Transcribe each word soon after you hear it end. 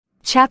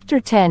Chapter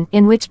 10,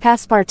 in which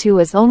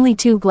Passepartout is only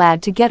too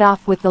glad to get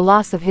off with the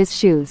loss of his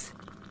shoes.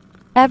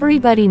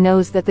 Everybody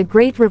knows that the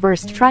great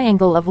reversed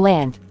triangle of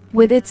land,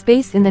 with its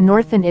base in the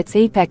north and its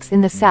apex in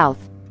the south,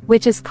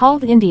 which is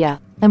called India,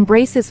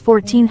 embraces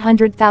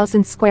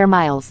 1,400,000 square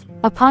miles,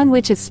 upon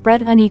which is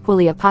spread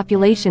unequally a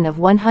population of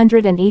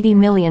 180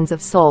 millions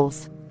of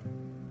souls.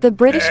 The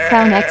British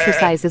Crown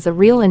exercises a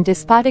real and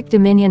despotic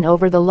dominion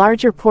over the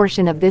larger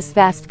portion of this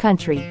vast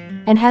country,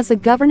 and has a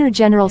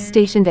Governor-General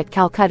stationed at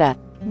Calcutta,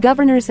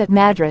 governors at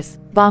Madras,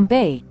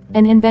 Bombay,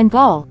 and in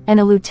Bengal, and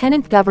a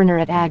Lieutenant Governor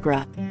at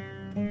Agra.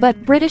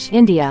 But British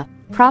India,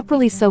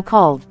 properly so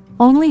called,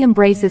 only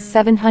embraces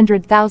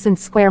 700,000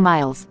 square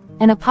miles,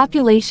 and a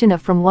population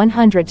of from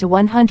 100 to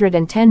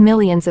 110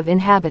 millions of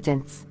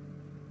inhabitants.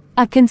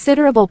 A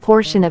considerable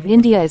portion of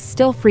India is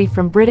still free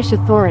from British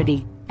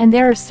authority, and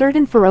there are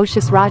certain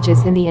ferocious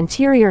Rajas in the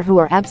interior who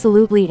are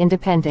absolutely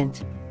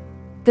independent.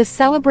 The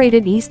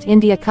celebrated East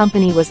India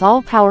Company was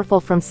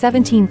all-powerful from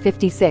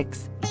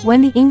 1756,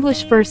 when the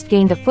English first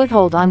gained a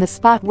foothold on the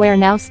spot where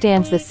now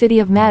stands the city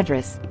of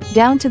Madras,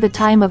 down to the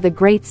time of the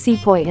Great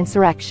Sepoy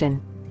insurrection.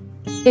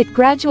 It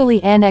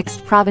gradually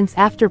annexed province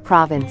after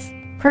province,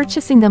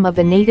 purchasing them of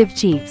the native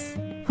chiefs,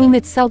 whom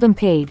it seldom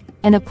paid,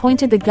 and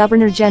appointed the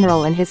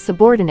Governor-General and his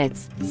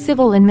subordinates,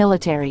 civil and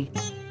military.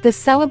 The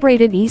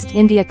celebrated East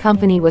India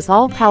Company was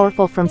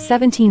all-powerful from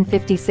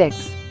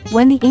 1756,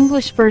 when the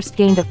English first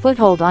gained a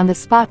foothold on the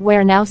spot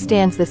where now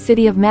stands the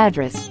city of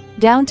Madras,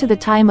 down to the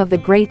time of the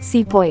Great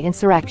Sepoy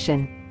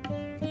insurrection.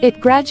 It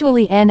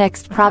gradually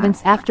annexed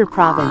province after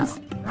province,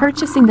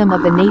 purchasing them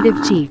of the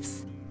native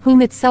chiefs,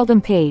 whom it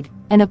seldom paid,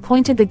 and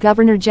appointed the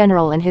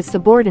Governor-General and his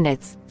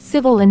subordinates,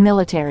 civil and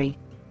military.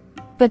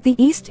 But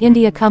the East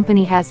India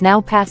Company has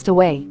now passed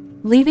away,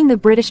 leaving the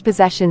British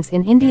possessions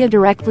in India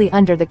directly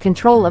under the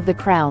control of the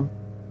Crown.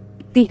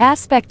 The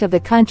aspect of the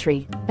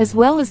country, as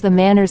well as the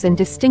manners and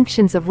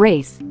distinctions of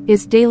race,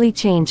 is daily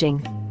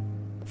changing.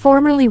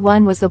 Formerly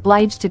one was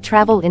obliged to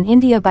travel in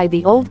India by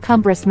the old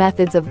cumbrous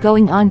methods of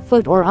going on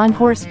foot or on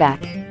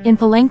horseback, in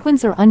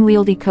palanquins or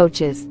unwieldy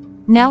coaches.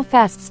 Now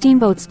fast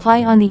steamboats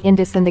ply on the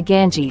Indus and the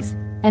Ganges,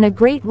 and a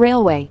great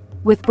railway,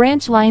 with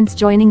branch lines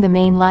joining the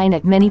main line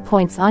at many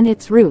points on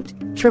its route,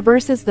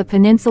 traverses the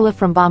peninsula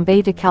from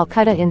Bombay to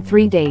Calcutta in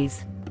 3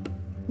 days.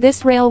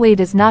 This railway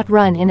does not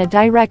run in a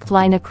direct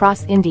line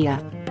across India.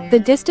 The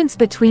distance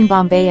between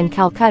Bombay and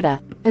Calcutta,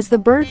 as the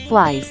bird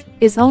flies,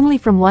 is only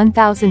from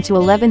 1,000 to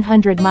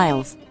 1,100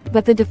 miles,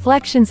 but the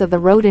deflections of the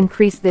road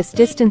increase this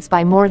distance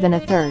by more than a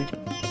third.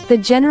 The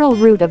general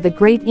route of the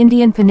Great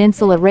Indian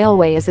Peninsula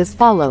Railway is as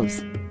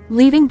follows.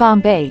 Leaving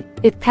Bombay,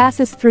 it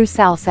passes through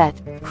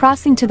Salsette,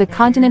 crossing to the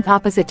continent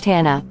opposite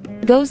Tana,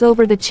 goes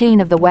over the chain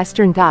of the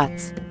Western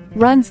Ghats,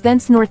 runs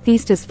thence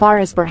northeast as far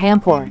as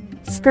Berhampur,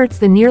 skirts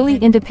the nearly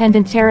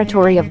independent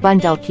territory of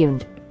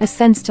Bundelkhand,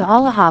 ascends to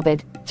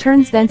Allahabad,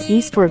 turns thence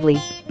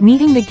eastwardly,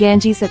 meeting the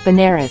Ganges at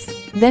Benares,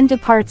 then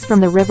departs from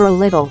the river a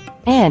little,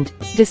 and,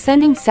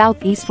 descending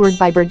southeastward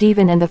by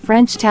Burdivan and the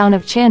French town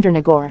of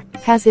Chandernagore,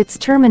 has its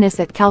terminus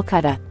at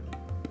Calcutta.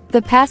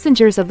 The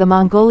passengers of the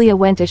Mongolia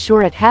went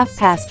ashore at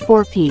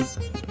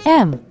 4:30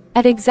 p.m.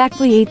 At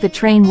exactly 8 the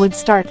train would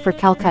start for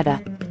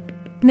Calcutta.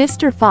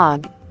 Mr.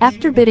 Fogg,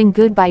 after bidding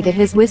goodbye to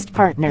his whist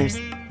partners,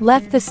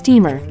 left the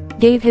steamer,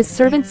 gave his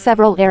servant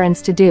several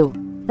errands to do,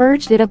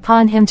 urged it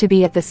upon him to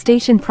be at the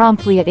station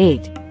promptly at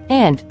 8,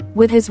 and,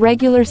 with his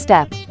regular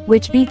step,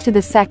 which beat to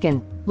the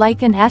second,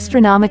 like an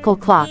astronomical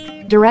clock,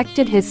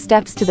 directed his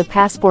steps to the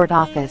passport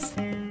office.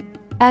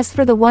 As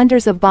for the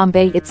wonders of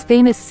Bombay, its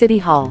famous city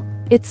hall,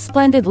 its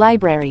splendid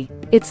library,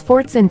 its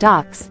forts and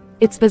docks,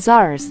 its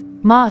bazaars,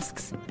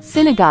 mosques,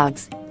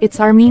 synagogues, its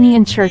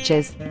Armenian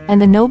churches,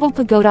 and the noble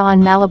pagoda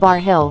on Malabar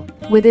Hill,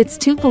 with its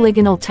 2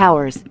 polygonal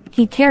towers,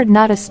 he cared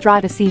not a straw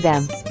to see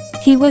them.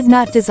 He would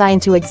not design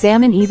to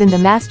examine even the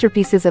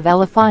masterpieces of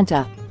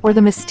Elephanta, or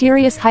the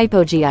mysterious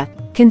hypogea,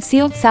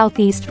 concealed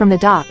southeast from the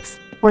docks,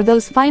 or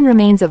those fine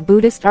remains of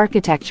Buddhist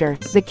architecture,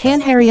 the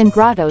Kanharian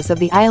grottos of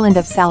the island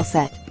of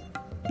Salsette.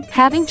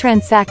 Having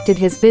transacted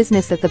his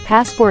business at the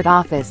passport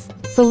office,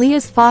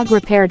 Phileas Fogg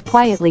repaired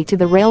quietly to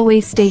the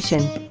railway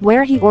station,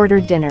 where he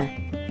ordered dinner.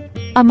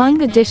 Among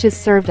the dishes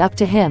served up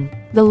to him,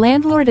 the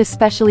landlord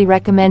especially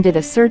recommended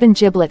a certain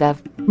giblet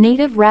of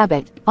native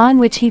rabbit, on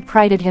which he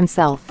prided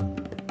himself.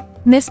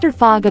 Mr.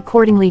 Fogg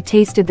accordingly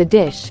tasted the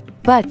dish,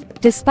 but,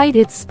 despite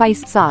its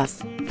spiced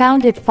sauce,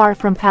 found it far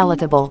from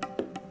palatable.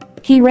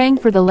 He rang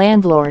for the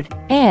landlord,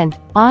 and,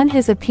 on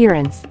his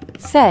appearance,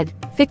 said,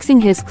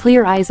 fixing his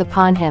clear eyes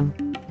upon him,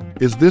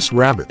 "Is this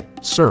rabbit,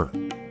 sir?"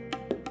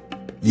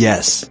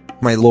 "Yes,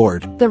 my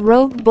lord," the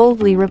rogue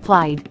boldly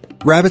replied.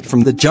 "Rabbit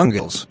from the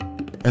jungles."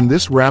 "And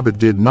this rabbit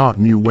did not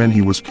mew when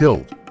he was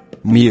killed?"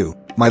 "Mew,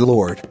 my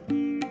lord."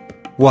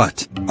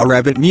 "What, a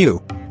rabbit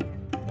mew?"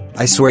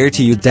 "I swear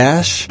to you,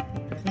 dash."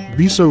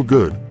 "Be so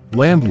good,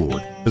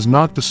 landlord, as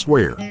not to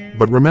swear,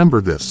 but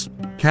remember this,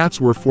 cats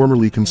were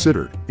formerly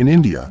considered, in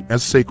India,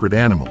 as sacred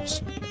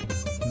animals.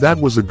 That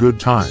was a good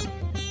time."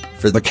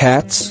 "For the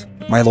cats,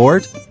 my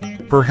lord?"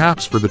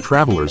 "Perhaps for the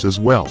travelers as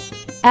well."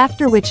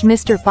 After which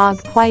Mr.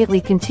 Fogg quietly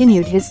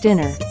continued his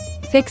dinner.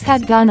 Fix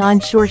had gone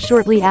on shore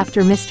shortly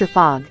after Mr.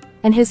 Fogg,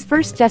 and his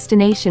first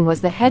destination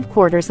was the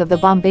headquarters of the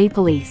Bombay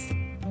police.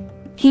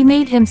 He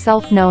made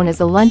himself known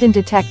as a London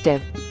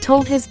detective,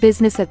 told his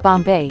business at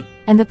Bombay,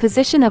 and the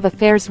position of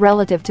affairs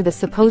relative to the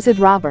supposed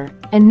robber,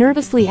 and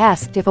nervously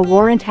asked if a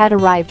warrant had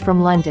arrived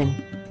from London.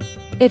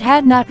 It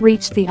had not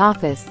reached the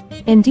office.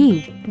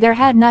 Indeed, there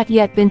had not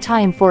yet been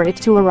time for it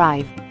to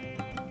arrive.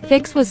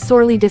 Fix was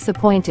sorely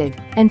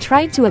disappointed, and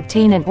tried to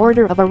obtain an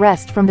order of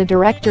arrest from the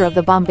director of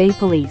the Bombay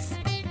police.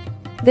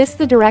 This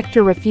the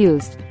director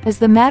refused, as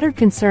the matter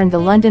concerned the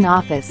London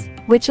office,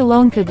 which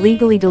alone could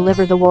legally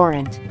deliver the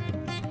warrant.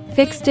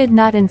 Fix did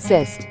not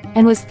insist,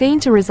 and was fain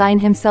to resign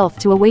himself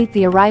to await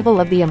the arrival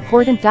of the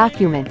important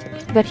document,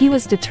 but he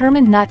was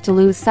determined not to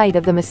lose sight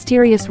of the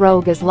mysterious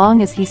rogue as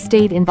long as he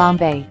stayed in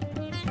Bombay.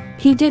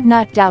 He did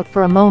not doubt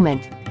for a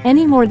moment,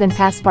 any more than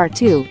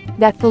Passepartout,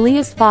 that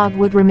Phileas Fogg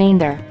would remain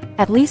there,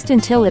 at least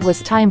until it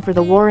was time for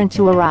the warrant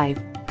to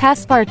arrive.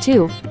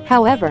 Passepartout,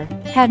 however,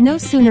 had no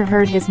sooner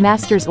heard his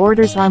master's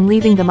orders on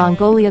leaving the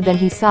Mongolia than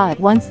he saw at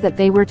once that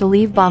they were to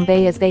leave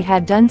Bombay as they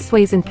had done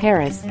Suez in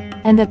Paris,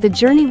 and that the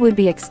journey would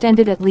be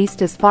extended at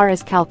least as far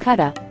as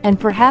Calcutta, and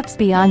perhaps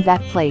beyond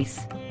that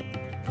place.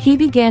 He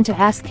began to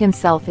ask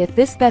himself if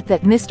this bet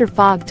that Mr.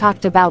 Fogg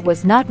talked about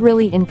was not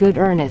really in good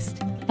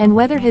earnest, and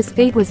whether his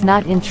fate was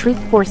not in truth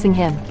forcing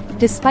him,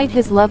 despite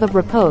his love of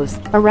repose,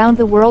 around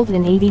the world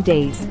in 80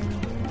 days.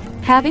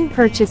 Having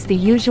purchased the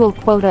usual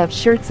quota of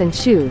shirts and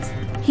shoes,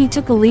 he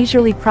took a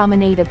leisurely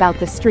promenade about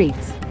the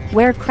streets,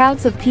 where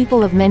crowds of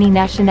people of many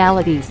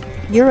nationalities,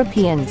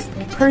 Europeans,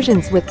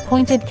 Persians with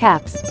pointed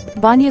caps,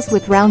 Banyas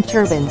with round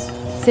turbans,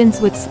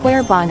 Sinds with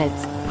square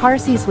bonnets,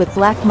 Parsis with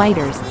black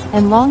mitres,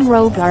 and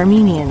long-robed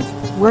Armenians,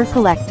 were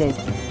collected.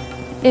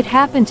 It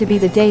happened to be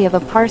the day of a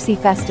Parsi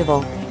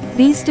festival.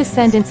 These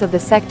descendants of the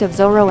sect of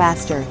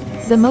Zoroaster,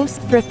 the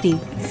most thrifty,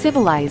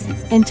 civilized,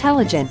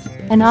 intelligent,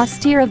 and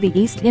austere of the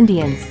East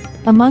Indians,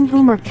 among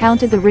whom are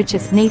counted the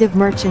richest native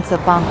merchants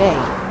of Bombay,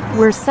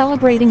 were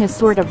celebrating a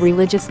sort of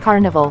religious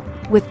carnival,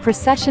 with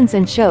processions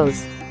and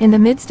shows, in the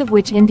midst of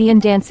which Indian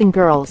dancing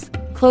girls,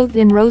 clothed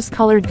in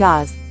rose-colored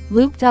gauze,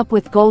 looped up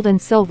with gold and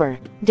silver,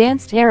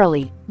 danced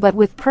airily, but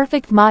with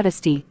perfect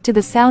modesty, to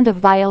the sound of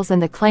viols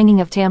and the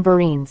clanging of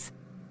tambourines.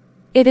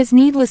 It is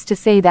needless to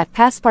say that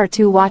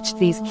Passepartout watched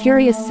these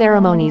curious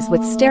ceremonies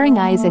with staring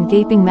eyes and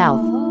gaping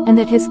mouth, and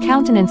that his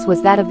countenance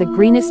was that of the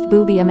greenest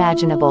booby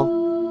imaginable.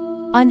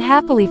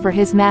 Unhappily for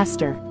his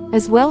master,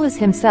 as well as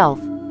himself,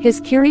 his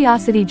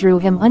curiosity drew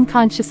him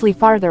unconsciously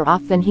farther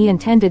off than he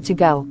intended to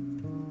go.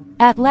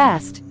 At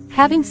last,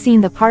 having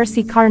seen the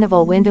Parsi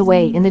carnival wind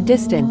away in the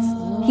distance,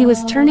 he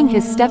was turning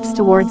his steps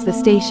towards the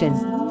station,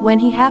 when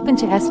he happened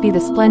to espy the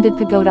splendid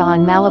pagoda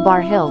on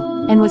Malabar Hill,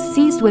 and was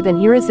seized with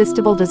an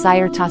irresistible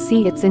desire to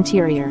see its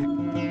interior.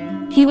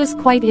 He was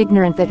quite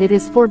ignorant that it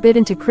is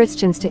forbidden to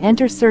Christians to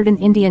enter certain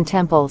Indian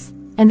temples,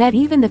 and that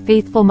even the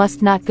faithful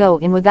must not go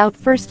in without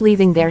first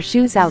leaving their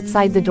shoes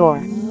outside the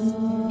door.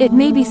 It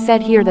may be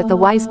said here that the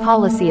wise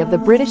policy of the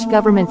British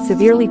government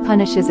severely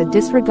punishes a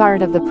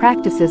disregard of the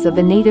practices of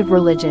the native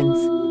religions.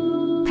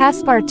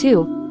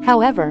 Passepartout,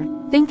 however,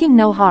 thinking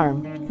no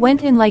harm,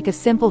 went in like a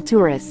simple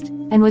tourist,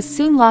 and was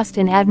soon lost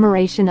in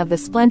admiration of the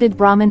splendid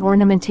Brahmin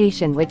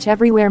ornamentation which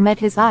everywhere met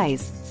his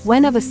eyes,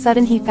 when of a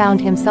sudden he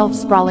found himself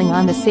sprawling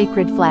on the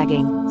sacred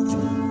flagging.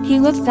 He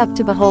looked up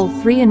to behold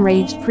 3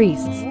 enraged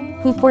priests,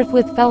 who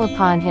forthwith fell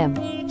upon him,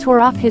 tore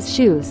off his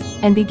shoes,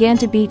 and began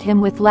to beat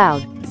him with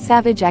loud,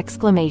 savage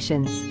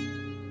exclamations.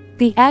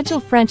 The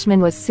agile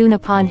Frenchman was soon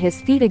upon his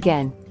feet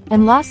again,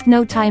 and lost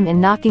no time in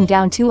knocking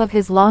down 2 of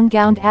his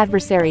long-gowned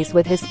adversaries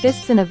with his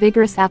fists and a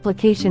vigorous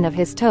application of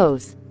his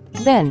toes.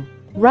 Then,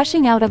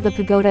 rushing out of the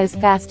pagoda as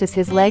fast as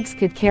his legs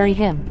could carry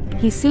him,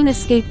 he soon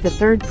escaped the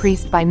 3rd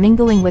priest by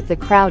mingling with the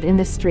crowd in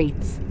the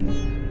streets.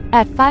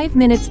 At 5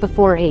 minutes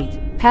before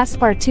 8,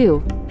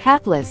 Passepartout,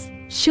 hatless,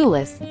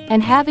 shoeless,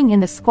 and having in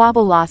the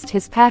squabble lost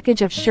his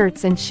package of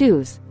shirts and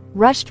shoes,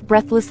 rushed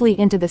breathlessly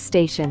into the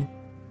station.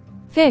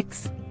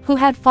 Fix, who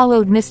had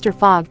followed Mr.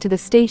 Fogg to the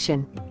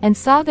station, and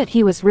saw that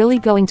he was really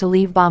going to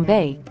leave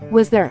Bombay,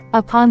 was there,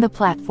 upon the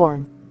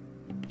platform.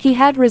 He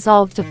had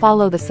resolved to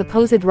follow the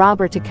supposed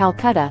robber to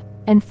Calcutta,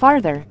 and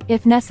farther,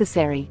 if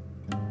necessary.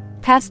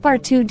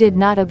 Passepartout did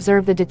not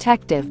observe the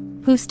detective,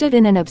 who stood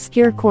in an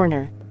obscure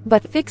corner,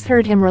 but Fix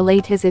heard him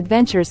relate his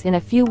adventures in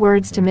a few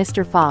words to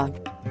Mr.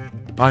 Fogg.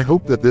 I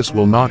hope that this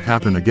will not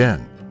happen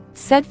again,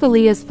 said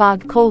Phileas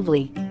Fogg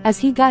coldly, as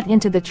he got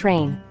into the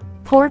train.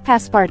 Poor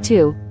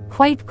Passepartout,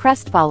 quite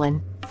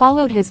crestfallen,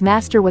 followed his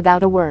master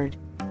without a word.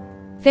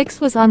 Fix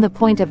was on the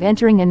point of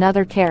entering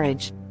another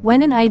carriage,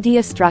 when an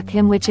idea struck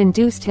him which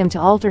induced him to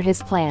alter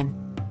his plan.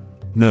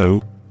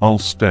 No, I'll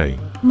stay,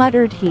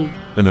 muttered he.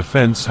 An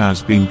offense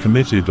has been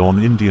committed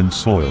on Indian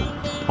soil.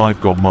 I've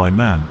got my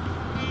man.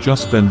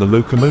 Just then the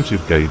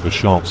locomotive gave a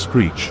sharp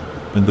screech,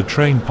 and the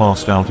train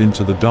passed out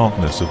into the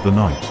darkness of the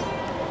night.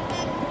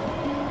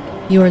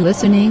 You're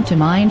listening to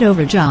Mind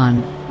Over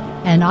John,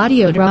 an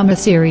audio drama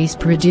series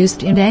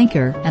produced in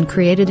Anchor and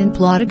created in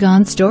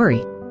Plotagon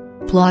Story.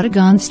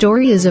 Plotagon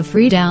Story is a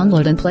free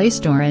download in Play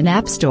Store and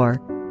App Store.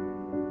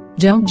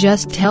 Don't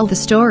just tell the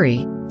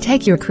story,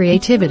 take your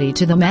creativity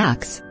to the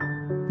max.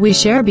 We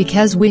share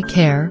because we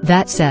care.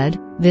 That said,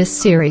 this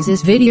series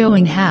is video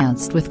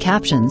enhanced with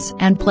captions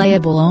and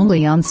playable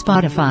only on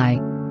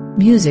Spotify.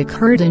 Music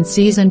heard in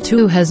Season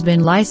 2 has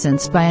been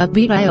licensed by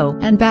Upbeat.io,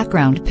 and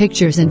background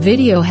pictures and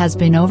video has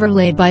been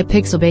overlaid by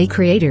Pixabay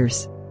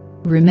creators.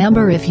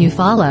 Remember, if you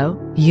follow,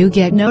 you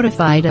get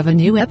notified of a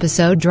new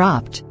episode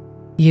dropped.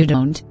 You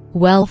don't?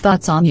 Well,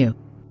 thoughts on you.